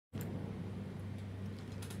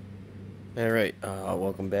Alright,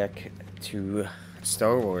 welcome back to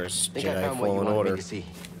Star Wars Think I Jedi found what you Fallen wanted Order. me to see.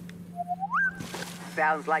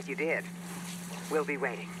 Sounds like you did. We'll be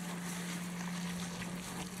waiting.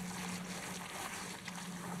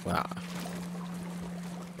 Wow.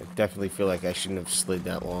 I definitely feel like I shouldn't have slid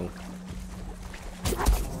that long.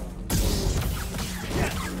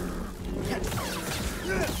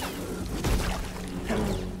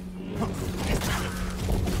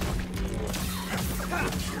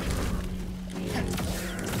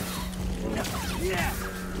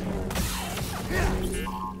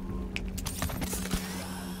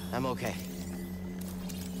 I'm okay.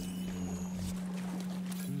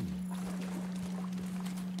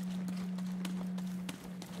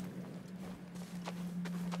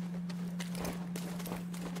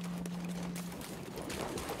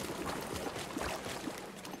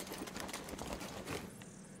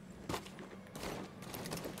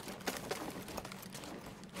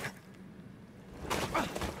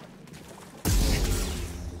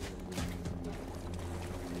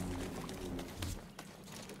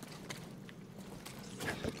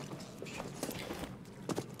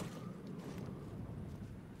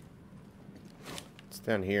 It's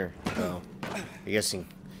down here. Oh. I guess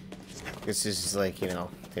this is like, you know,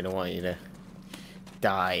 they don't want you to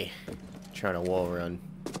die trying to wall run.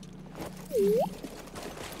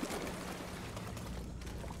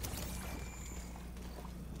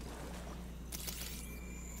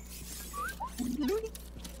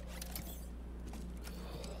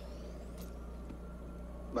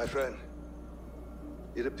 My friend,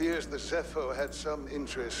 it appears the Zepho had some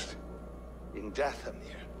interest in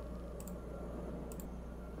Dathomir.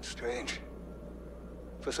 Strange.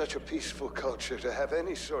 For such a peaceful culture to have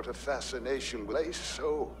any sort of fascination with a place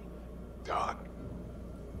so dark.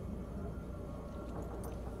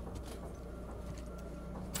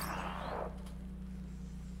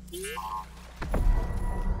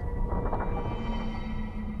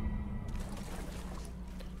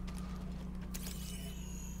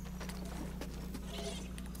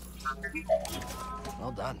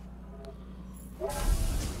 Well done.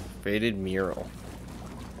 Faded mural.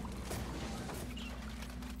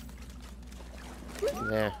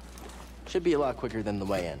 Nah. Should be a lot quicker than the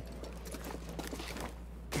way in.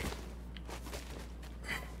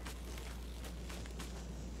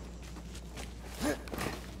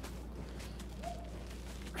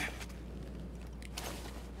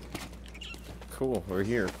 Cool, we're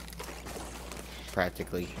here.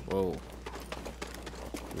 Practically. Whoa.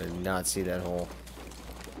 Did not see that hole.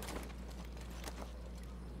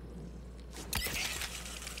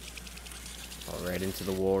 All right into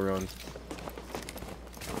the wall run.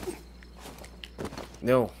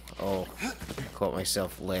 No. Oh, caught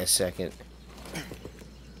myself last second.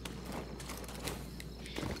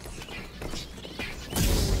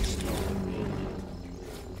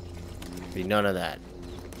 Be none of that.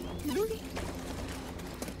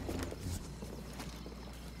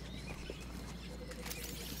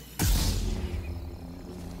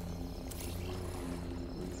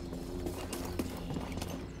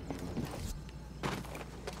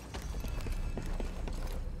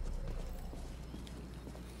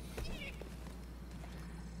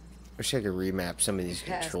 Wish I could remap some of these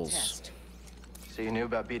controls. Test. So you knew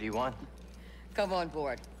about BD-1? Come on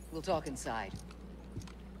board. We'll talk inside.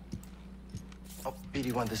 Oh,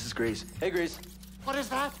 BD-1, this is Grease. Hey, Grease. What is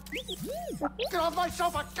that? Get off my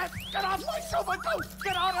sofa! Get off my sofa! Don't!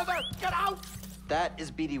 Get out of there! Get out! That is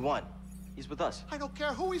BD-1. He's with us. I don't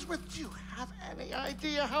care who he's with. Do you have any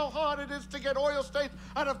idea how hard it is to get oil stains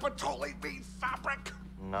out of petroleum bead fabric?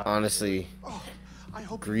 No. Honestly, Oh, I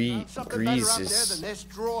hope Grease you found something better out there is than this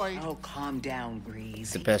droid. Oh, calm down,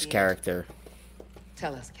 Grease. the best character.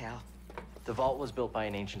 Tell us, Cal. The vault was built by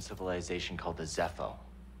an ancient civilization called the Zepho.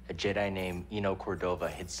 A Jedi named Eno Cordova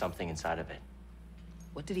hid something inside of it.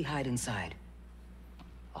 What did he hide inside?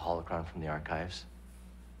 A holocron from the archives.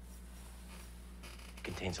 It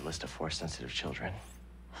contains a list of Force-sensitive children.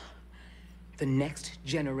 The next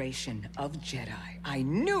generation of Jedi. I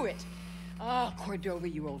knew it! Ah, Cordova,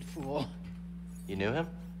 you old fool. You knew him?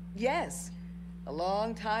 Yes, a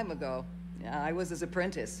long time ago. I was his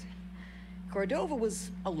apprentice. Cordova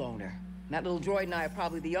was a loner. That little droid and I are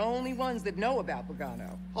probably the only ones that know about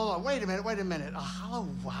Pagano. Hold on, wait a minute. A hollow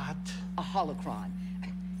what? A holocron.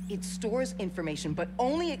 It stores information, but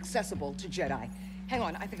only accessible to Jedi. Hang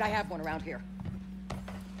on, I think I have one around here.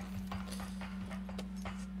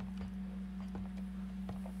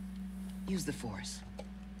 Use the Force.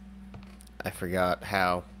 I forgot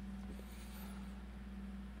how.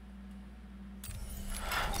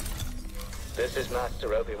 This is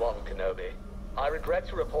Master Obi-Wan Kenobi. I regret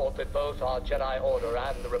to report that both our Jedi Order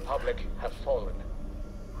and the Republic have fallen.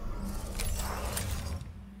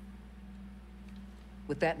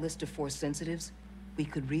 With that list of Force sensitives, we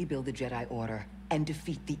could rebuild the Jedi Order and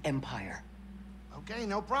defeat the Empire. Okay,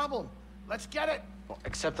 no problem. Let's get it. Well,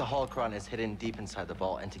 except the holocron is hidden deep inside the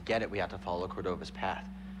vault, and to get it, we have to follow Cordova's path.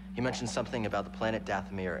 He mentioned something about the planet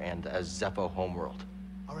Dathomir and a Zepho homeworld.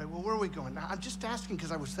 All right, well, where are we going? I'm just asking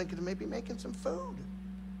because I was thinking of maybe making some food.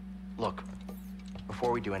 Look,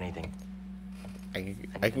 before we do anything,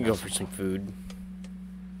 I can go for some food.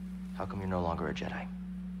 how come you're no longer a Jedi?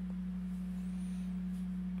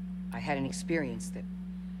 I had an experience that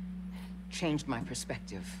changed my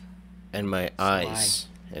perspective. And my eyes.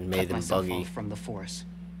 And made them buggy. From the Force.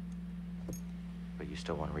 But you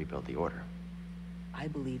still want to rebuild the Order. I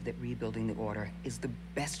believe that rebuilding the Order is the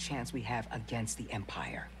best chance we have against the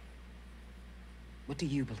Empire. What do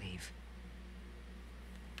you believe?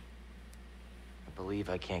 I believe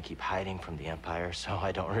I can't keep hiding from the Empire, so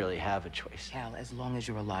I don't really have a choice. Cal, as long as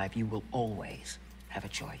you're alive, you will always have a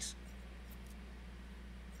choice.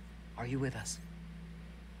 Are you with us?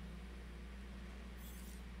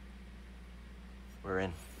 We're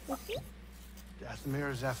in. Dathomir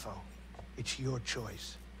or Zepho, it's your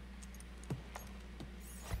choice.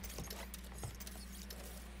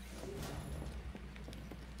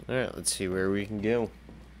 Alright, let's see where we can go.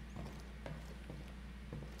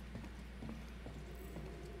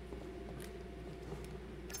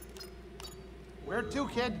 Where to,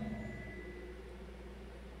 kid?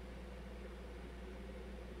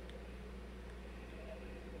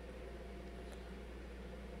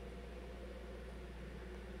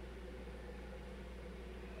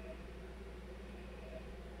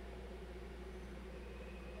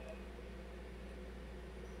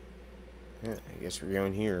 Yeah, I guess we're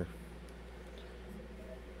going here.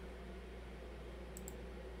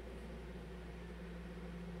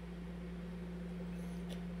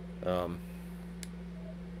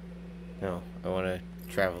 No, I want to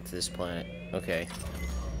travel to this planet. Okay.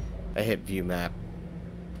 I hit view map.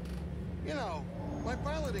 You know, my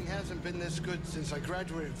piloting hasn't been this good since I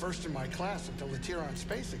graduated first in my class at the Lateron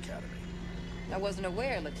Space Academy. I wasn't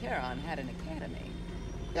aware Lateron had an academy.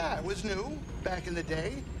 Yeah, it was new, back in the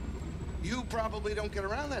day. You probably don't get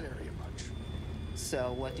around that area much.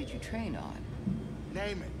 So what did you train on?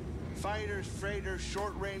 Name it. Fighters, freighters,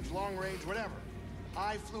 short range, long range, whatever.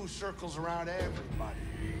 I flew circles around everybody.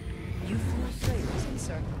 You flew freighters in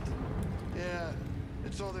circles. Yeah,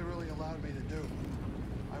 it's all they really allowed me to do.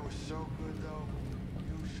 I was so good, though.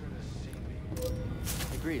 You should have seen me.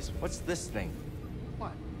 Hey, Grease, what's this thing?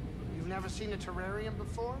 What? You've never seen a terrarium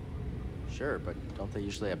before? Sure, but don't they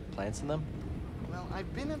usually have plants in them? Well,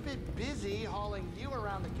 I've been a bit busy hauling you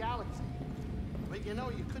around the galaxy. But you know,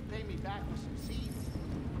 you could pay me back with some seeds.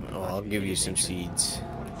 Oh, I'll give you some seeds.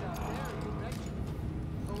 When it's out there, you betcha.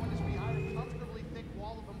 But when it's behind a comfortably thick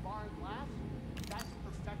wall of embarred glass, that's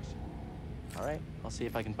perfection. All right, I'll see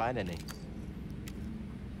if I can find any.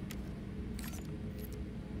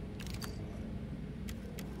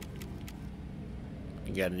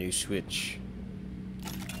 You got a new switch.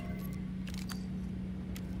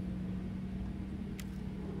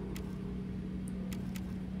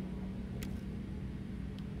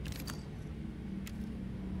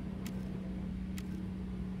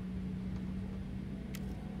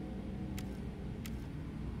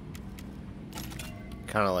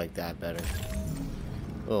 Kind of like that better.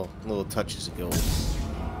 Little touches of gold.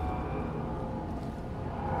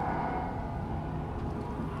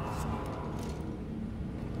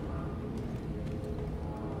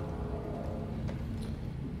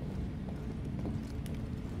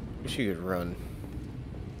 Wish you could run.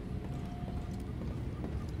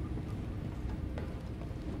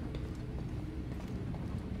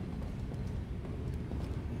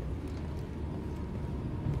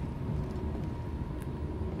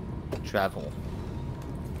 Travel.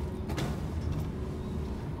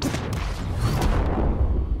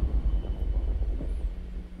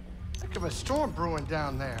 Heck of a storm brewing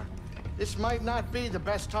down there. This might not be the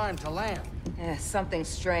best time to land. Something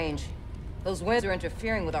strange. Those winds are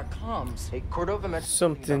interfering with our comms. Hey, Cordova mentioned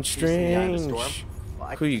Something about peace in the eye of the storm. strange. Well,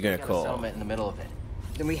 I Who you think gonna we got a call? settlement in the middle of it.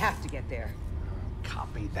 Then we have to get there.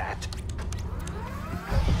 Copy that.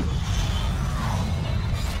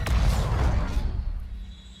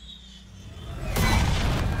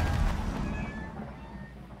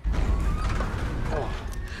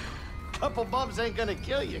 Couple bumps ain't gonna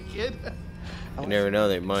kill you, kid. You never know,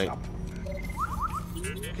 they might.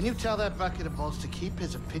 Can you tell that bucket of balls to keep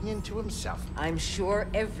his opinion to himself? I'm sure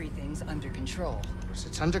everything's under control. Of course,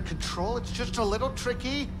 it's under control. It's just a little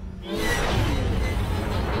tricky.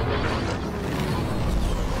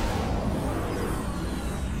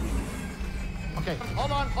 Okay,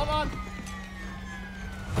 hold on, hold on.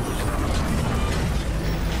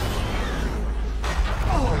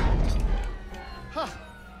 Oh! Huh.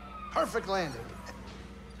 Perfect landing.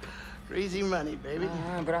 Crazy money, baby.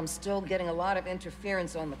 But I'm still getting a lot of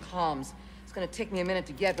interference on the comms. It's gonna take me a minute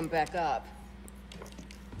to get them back up.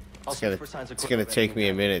 It's gonna take me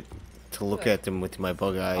a minute to look at them with my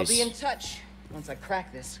bug eyes. I'll be in touch once I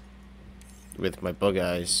crack this. With my bug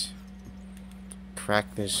eyes.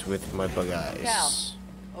 Crack this with my bug eyes. Cal,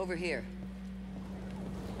 over here.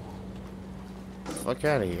 Fuck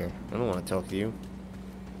out of here. I don't want to talk to you.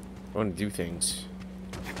 I want to do things.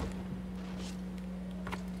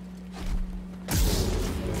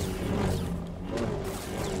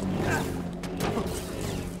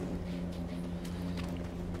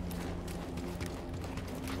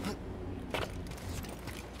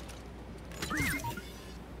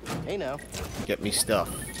 Hey now. Get me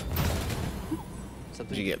stuff.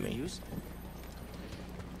 Something Did you get me? Use?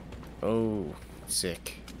 Oh,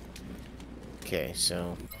 sick. Okay,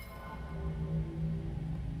 so...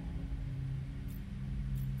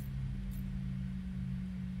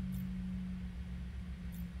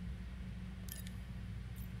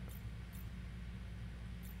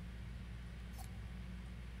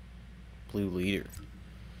 Blue leader.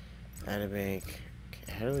 Adabank.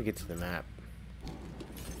 Okay, how do we get to the map?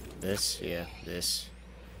 This? Yeah, this.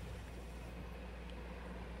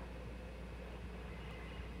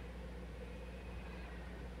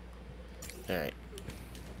 Alright.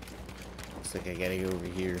 Looks like I gotta go over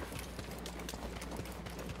here.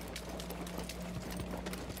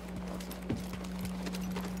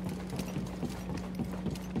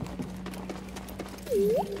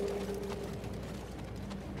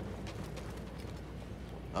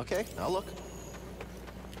 Okay, I'll look.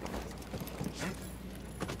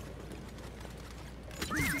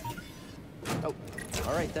 Oh,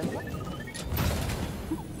 all right then. What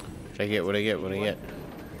I get? What I get? What I get?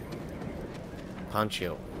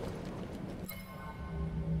 Poncho.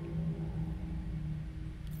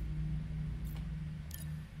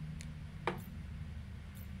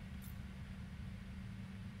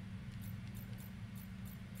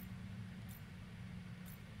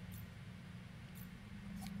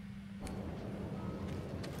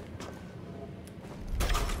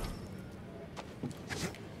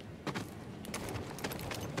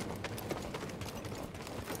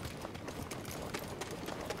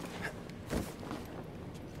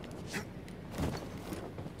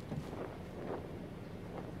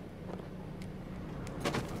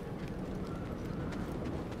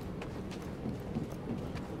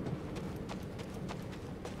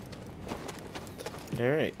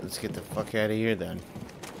 Alright, let's get the fuck out of here then.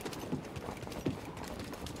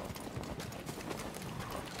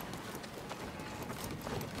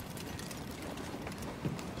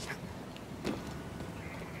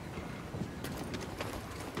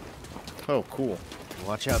 Oh, cool.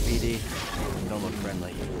 Watch out, BD. You don't look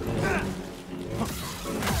friendly.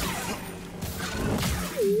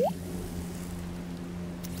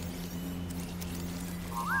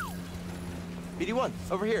 BD1,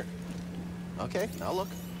 over here. Okay, I'll look.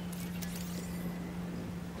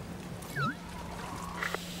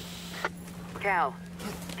 Cal,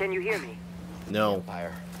 can you hear me? No.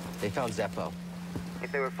 Empire. They found Zeppo.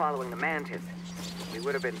 If they were following the Mantis, we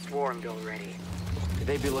would have been swarmed already. Could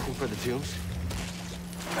they be looking for the tombs?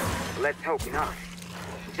 Let's hope not.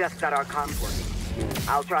 Just got our comms working.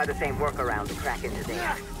 I'll try the same workaround to crack into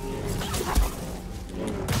there.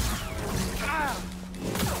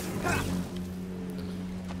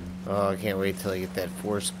 Oh, I can't wait till I get that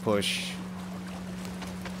force push.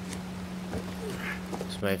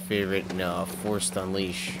 It's my favorite, no, forced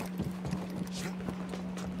unleash.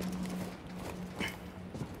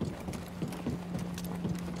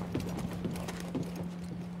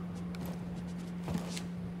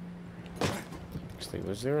 Actually,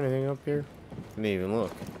 was there anything up here? I didn't even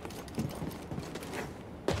look.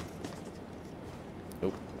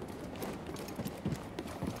 Nope.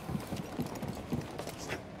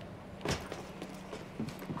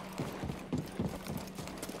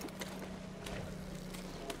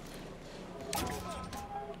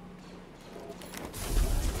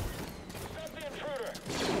 Stop the intruder!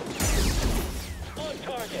 On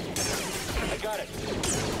target! I got it!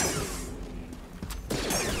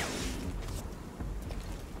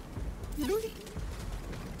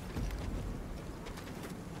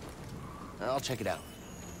 I'll check it out.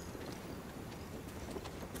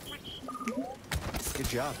 Good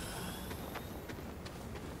job.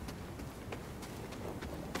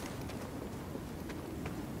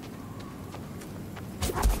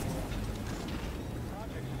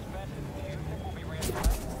 Project suspended. Do you think we'll be reassigned?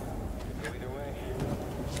 Could go either way.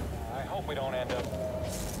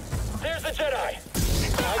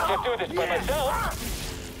 do this by myself.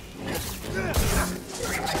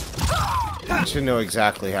 I should know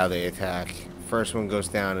exactly how they attack. First one goes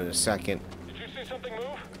down in a second, Did you see something move?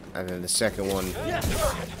 and then the second one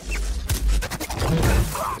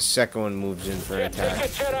moves in for an Take attack.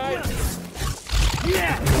 it, Jedi.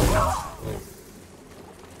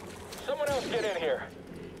 Someone else get in here.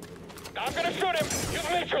 I'm gonna shoot him. You've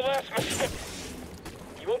made your last mistake.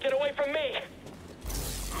 You won't get away from me.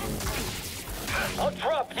 I'll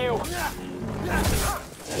drop you.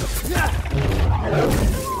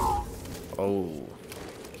 Oh,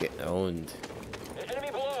 getting owned.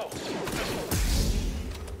 Enemy below.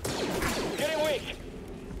 Getting weak.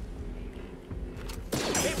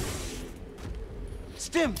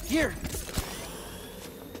 Stim, here!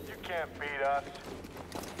 You can't beat us.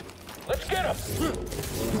 Let's get him.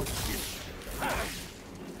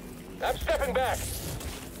 I'm stepping back.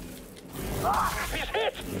 He's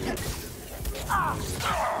hit.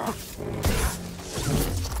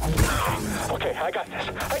 Okay, I got this.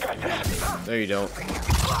 I got this. No, you don't.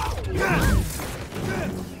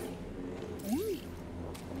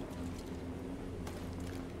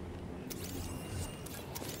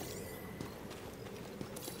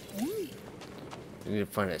 We need to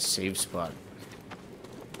find a safe spot.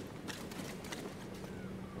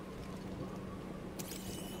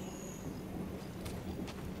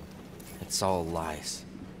 It's all lies.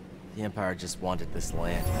 The Empire just wanted this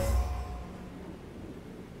land.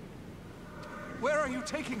 Where are you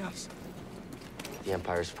taking us? The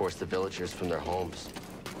Empire's forced the villagers from their homes,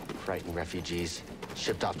 frightened refugees,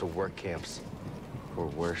 shipped off to work camps, or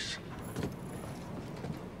worse.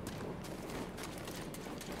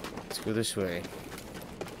 Let's go this way.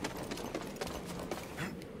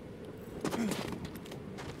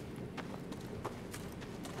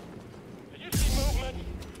 Did you see movement?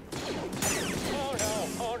 Oh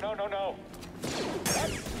no! Oh no! No! No!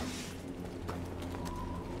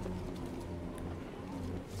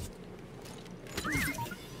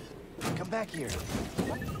 Come back here.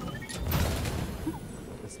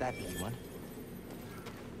 What's that, BB-1?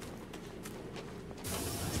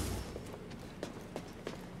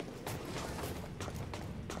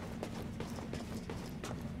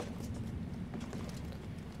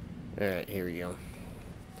 Alright, here we go.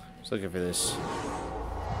 Just looking for this.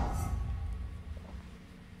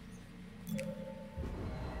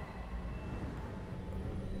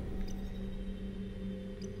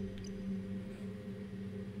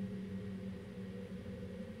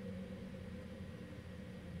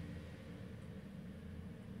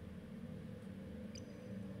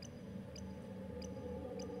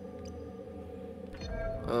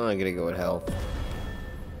 Oh, I gotta go with health.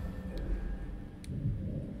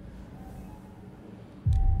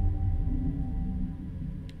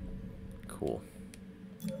 Cool.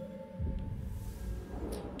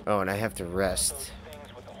 Oh, and I have to rest.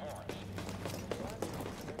 Things with the horns.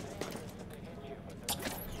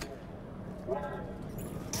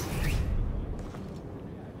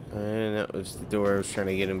 And that was the door I was trying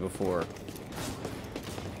to get in before.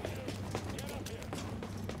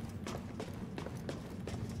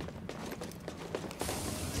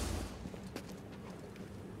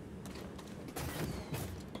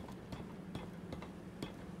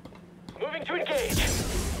 Moving to engage.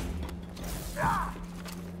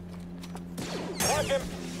 Mark him.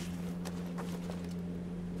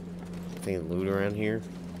 Any loot around here?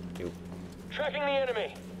 Nope. Tracking the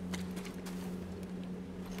enemy.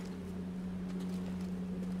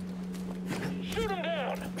 Shoot him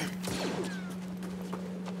down.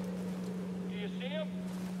 Do you see him?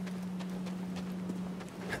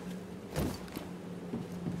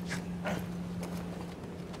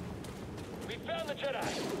 We found the Jedi.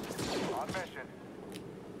 On mission.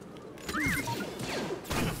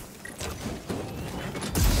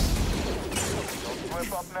 Don't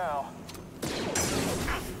slip up now.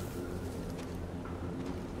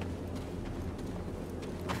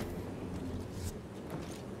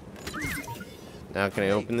 Now can I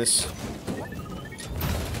open this?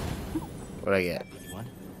 What'd I get? BB-1?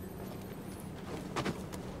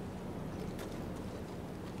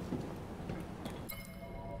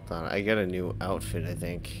 Hold on, I got a new outfit, I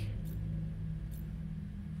think.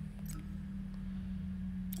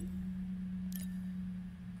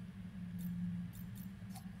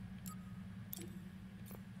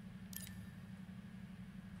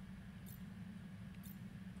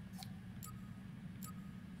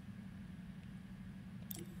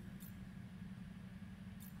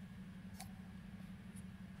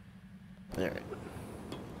 Alright.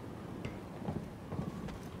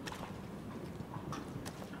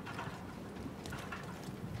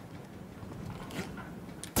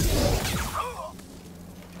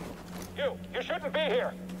 be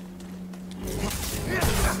here.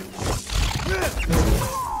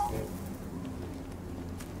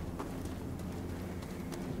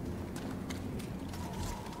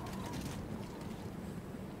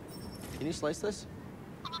 Can you slice this?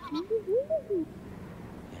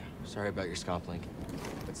 Yeah, sorry about your scomp link.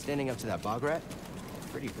 But standing up to that bog rat,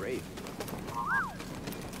 pretty brave.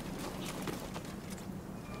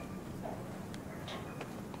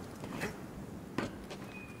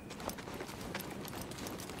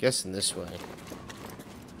 Guessing this way.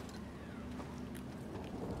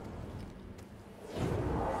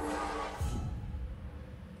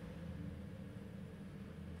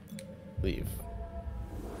 Leave.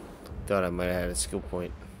 Thought I might have had a skill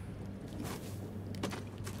point.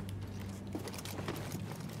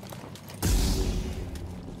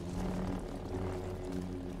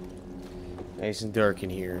 Nice and dark in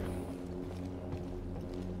here.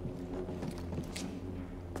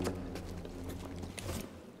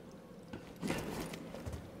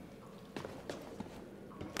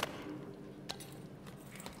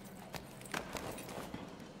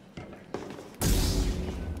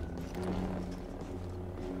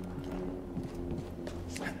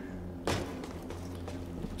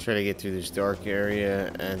 Try to get through this dark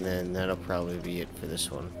area, and then that'll probably be it for this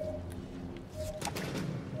one.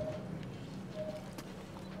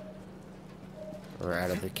 Or out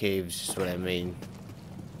of the caves is what I mean.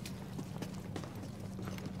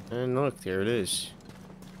 And look, there it is.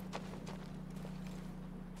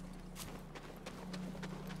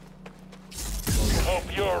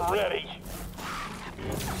 Hope you're ready.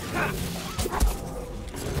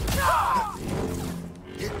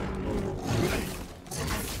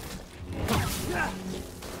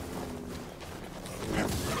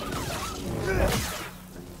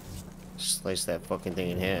 Slice that fucking thing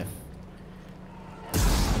in half.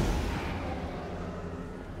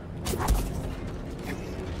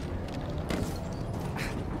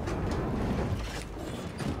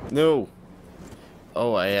 No!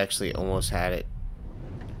 Oh, I actually almost had it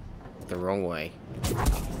the wrong way.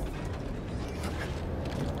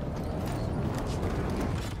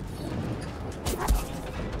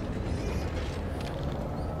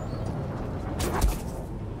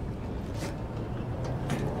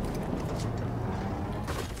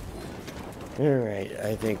 Alright,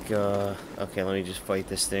 I think, okay, let me just fight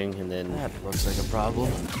this thing and then... That looks like a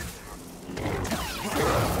problem.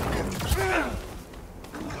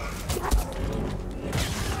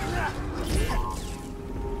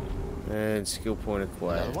 And skill point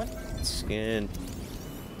acquired. Another one? Scan.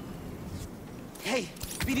 Hey,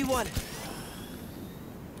 BD1!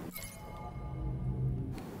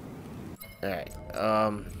 Alright,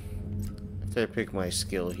 after I pick my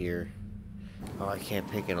skill here. Oh, I can't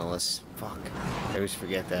pick it unless... Fuck. I always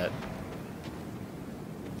forget that.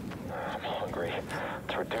 I'm hungry.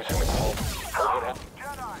 It's reducing the cold.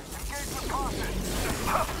 Jedi, engage with caution.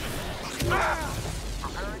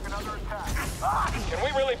 Preparing another attack. Can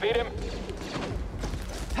we really beat him?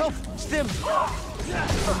 Help! Stim! I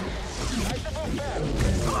should move fast.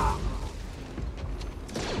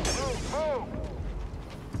 Move!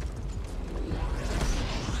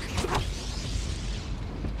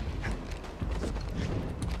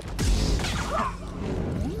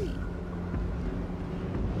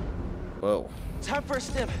 Whoa. Time for a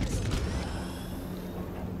stim! I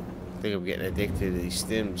think I'm getting addicted to these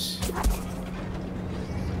stims.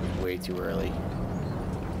 Way too early.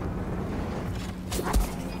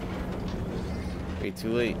 Way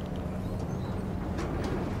too late.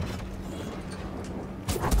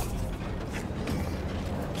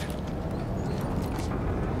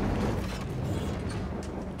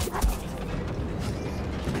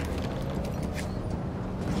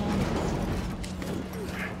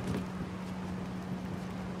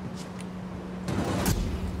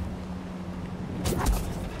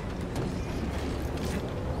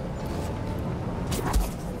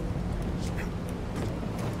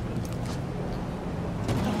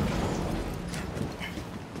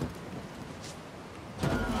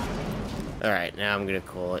 Alright, now I'm gonna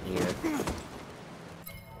call it here.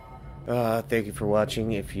 Thank you for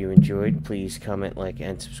watching. If you enjoyed, please comment, like,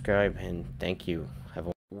 and subscribe, and thank you. Have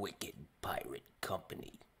a wicked pirate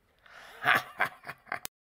company. Ha ha!